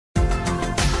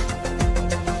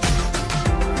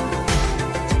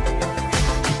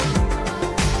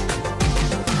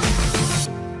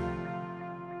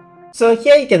So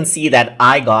here you can see that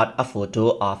I got a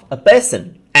photo of a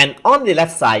person, and on the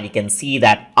left side you can see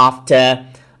that after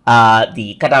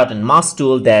the cutout and mask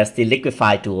tool, there's the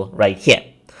Liquify tool right here.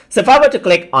 So if I were to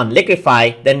click on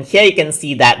Liquify, then here you can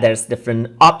see that there's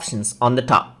different options on the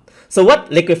top. So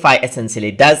what Liquify essentially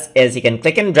does is you can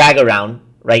click and drag around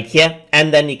right here,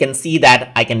 and then you can see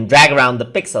that I can drag around the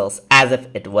pixels as if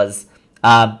it was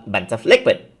a bunch of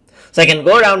liquid. So I can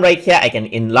go around right here, I can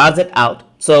enlarge it out.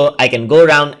 So I can go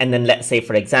around and then let's say,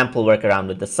 for example, work around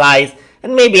with the size,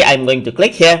 and maybe I'm going to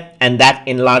click here and that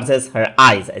enlarges her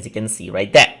eyes, as you can see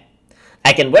right there.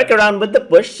 I can work around with the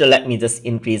push, so let me just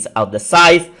increase out the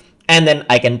size, and then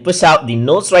I can push out the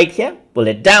nose right here, pull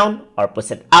it down or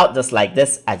push it out just like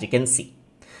this, as you can see.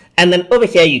 And then over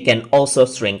here you can also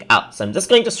shrink out. So I'm just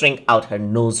going to shrink out her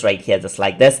nose right here just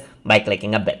like this by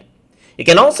clicking a bit. You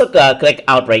can also click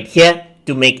out right here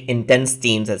to make intense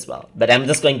themes as well, but I'm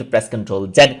just going to press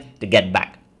Ctrl Z to get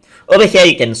back. Over here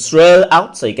you can swirl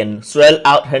out, so you can swirl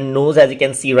out her nose as you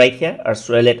can see right here, or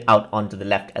swirl it out onto the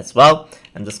left as well.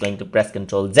 I'm just going to press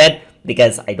Ctrl Z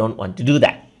because I don't want to do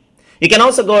that. You can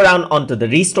also go around onto the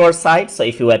restore side, so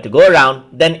if you were to go around,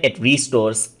 then it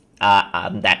restores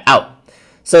that out.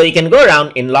 So you can go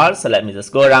around, enlarge, so let me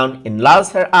just go around, enlarge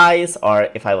her eyes, or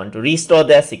if I want to restore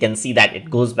this, you can see that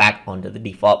it goes back onto the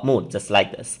default mode, just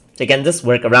like this. So you can just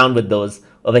work around with those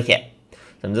over here.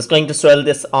 So I'm just going to swirl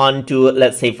this onto,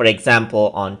 let's say for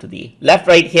example, onto the left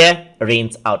right here,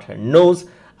 arrange out her nose,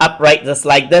 upright just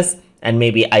like this, and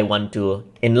maybe I want to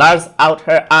enlarge out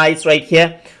her eyes right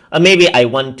here, or maybe I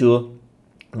want to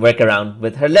work around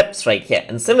with her lips right here.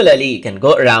 And similarly, you can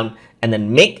go around and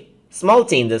then make small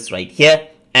changes right here,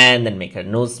 and then make her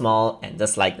nose small, and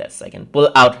just like this. So I can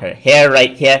pull out her hair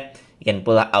right here, you can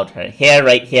pull out her hair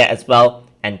right here as well,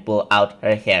 and pull out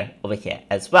her hair over here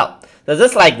as well. So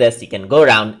just like this, you can go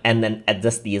around and then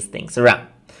adjust these things around.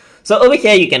 So over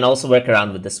here, you can also work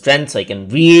around with the strength, so you can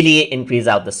really increase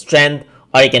out the strength,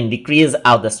 or you can decrease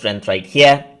out the strength right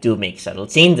here to make subtle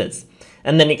changes.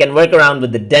 And then you can work around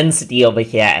with the density over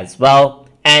here as well.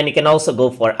 And you can also go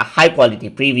for a high quality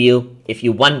preview if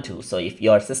you want to. So if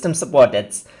your system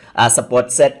supports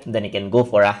it, then you can go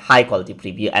for a high quality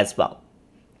preview as well.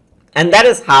 And that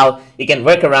is how you can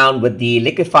work around with the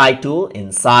Liquify tool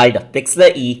inside of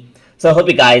Pixlr E. So I hope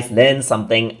you guys learned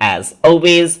something as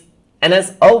always. And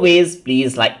as always,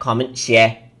 please like, comment,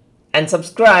 share, and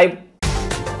subscribe.